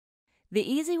The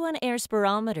EasyOne Air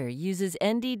Spirometer uses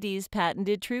NDD's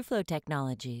patented TrueFlow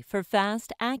technology for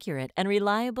fast, accurate, and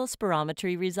reliable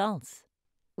spirometry results.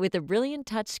 With a brilliant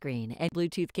touchscreen and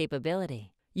Bluetooth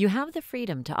capability, you have the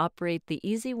freedom to operate the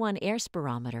EasyOne Air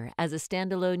Spirometer as a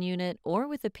standalone unit or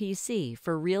with a PC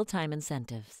for real-time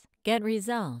incentives. Get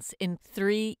results in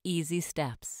 3 easy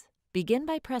steps. Begin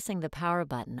by pressing the power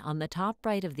button on the top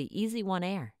right of the EasyOne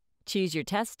Air. Choose your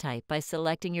test type by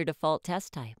selecting your default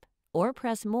test type, or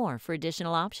press More for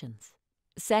additional options.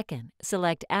 Second,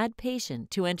 select Add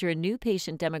Patient to enter a new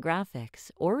patient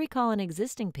demographics or recall an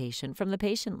existing patient from the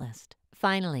patient list.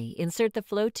 Finally, insert the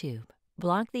flow tube,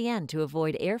 block the end to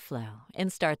avoid airflow,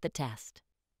 and start the test.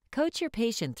 Coach your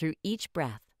patient through each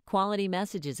breath. Quality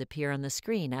messages appear on the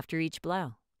screen after each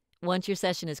blow. Once your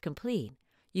session is complete,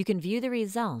 you can view the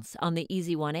results on the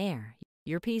EasyOne Air,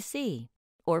 your PC,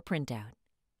 or printout.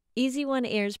 EasyOne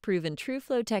Air's proven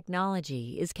TrueFlow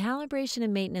technology is calibration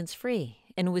and maintenance free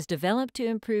and was developed to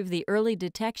improve the early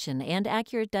detection and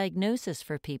accurate diagnosis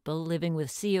for people living with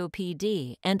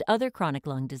COPD and other chronic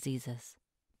lung diseases.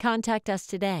 Contact us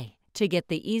today to get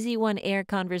the EasyOne Air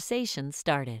conversation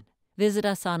started. Visit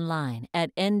us online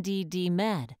at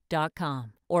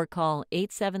nddmed.com or call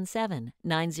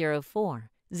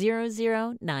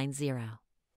 877-904-0090.